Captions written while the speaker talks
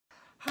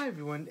Hi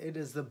everyone, it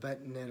is the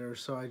Bet Knitter.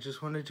 So I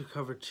just wanted to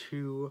cover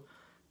two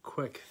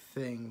quick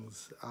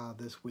things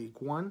this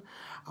week. One,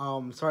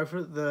 sorry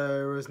for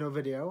there was no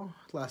video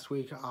last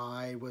week.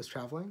 I was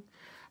traveling.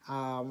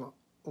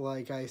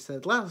 Like I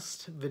said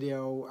last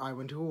video, I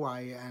went to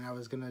Hawaii and I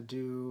was gonna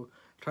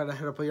try to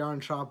head up a yarn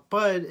shop,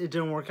 but it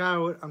didn't work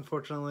out,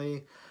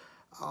 unfortunately.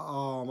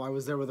 I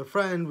was there with a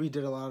friend. We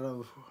did a lot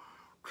of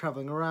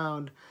traveling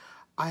around.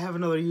 I have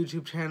another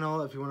YouTube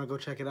channel if you want to go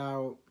check it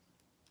out.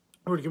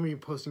 We're going to be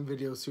posting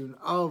videos soon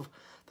of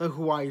the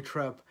Hawaii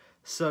trip,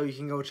 so you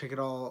can go check it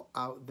all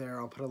out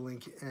there. I'll put a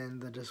link in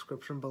the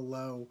description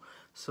below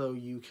so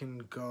you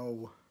can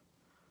go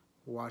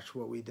watch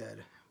what we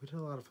did. We did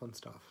a lot of fun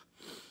stuff.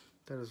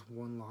 That is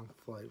one long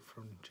flight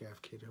from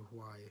JFK to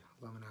Hawaii,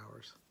 11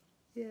 hours.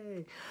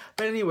 Yay!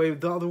 But anyway,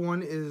 the other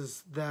one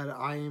is that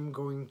I am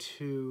going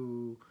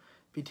to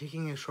be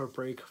taking a short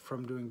break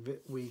from doing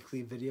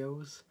weekly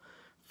videos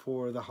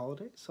for the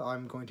holidays. So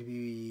I'm going to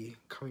be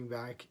coming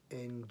back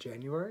in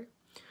January.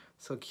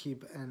 So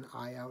keep an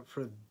eye out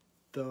for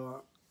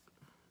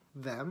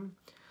them.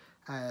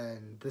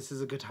 And this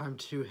is a good time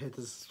to hit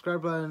the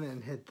subscribe button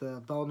and hit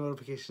the bell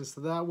notification, so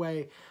that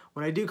way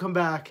when I do come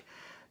back,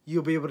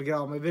 you'll be able to get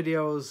all my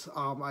videos.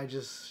 I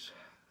just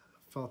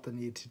felt the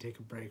need to take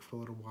a break for a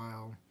little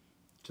while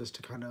just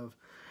to kind of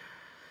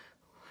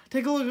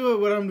take a look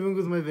at what I'm doing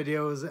with my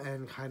videos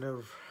and kind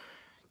of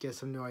get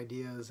some new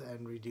ideas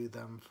and redo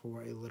them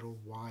for a little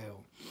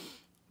while.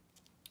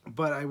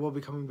 But I will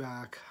be coming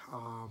back.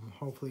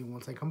 Hopefully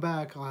once I come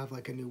back, I'll have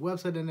like a new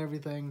website and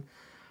everything,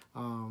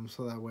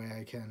 so that way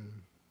I can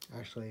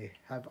actually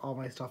have all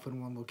my stuff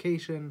in one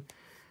location.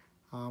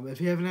 If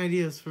you have any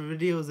ideas for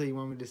videos that you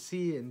want me to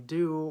see and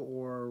do,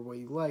 or what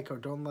you like or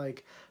don't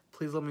like,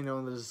 please let me know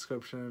in the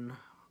description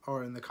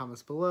or in the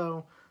comments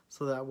below,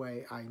 so that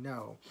way I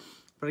know.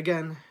 But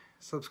again,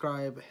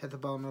 subscribe, hit the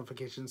bell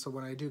notification, so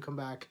when I do come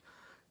back,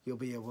 you'll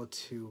be able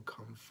to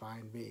come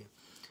find me.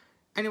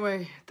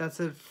 Anyway, that's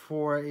it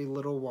for a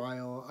little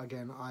while.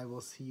 Again, I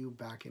will see you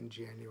back in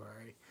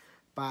January.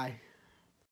 Bye.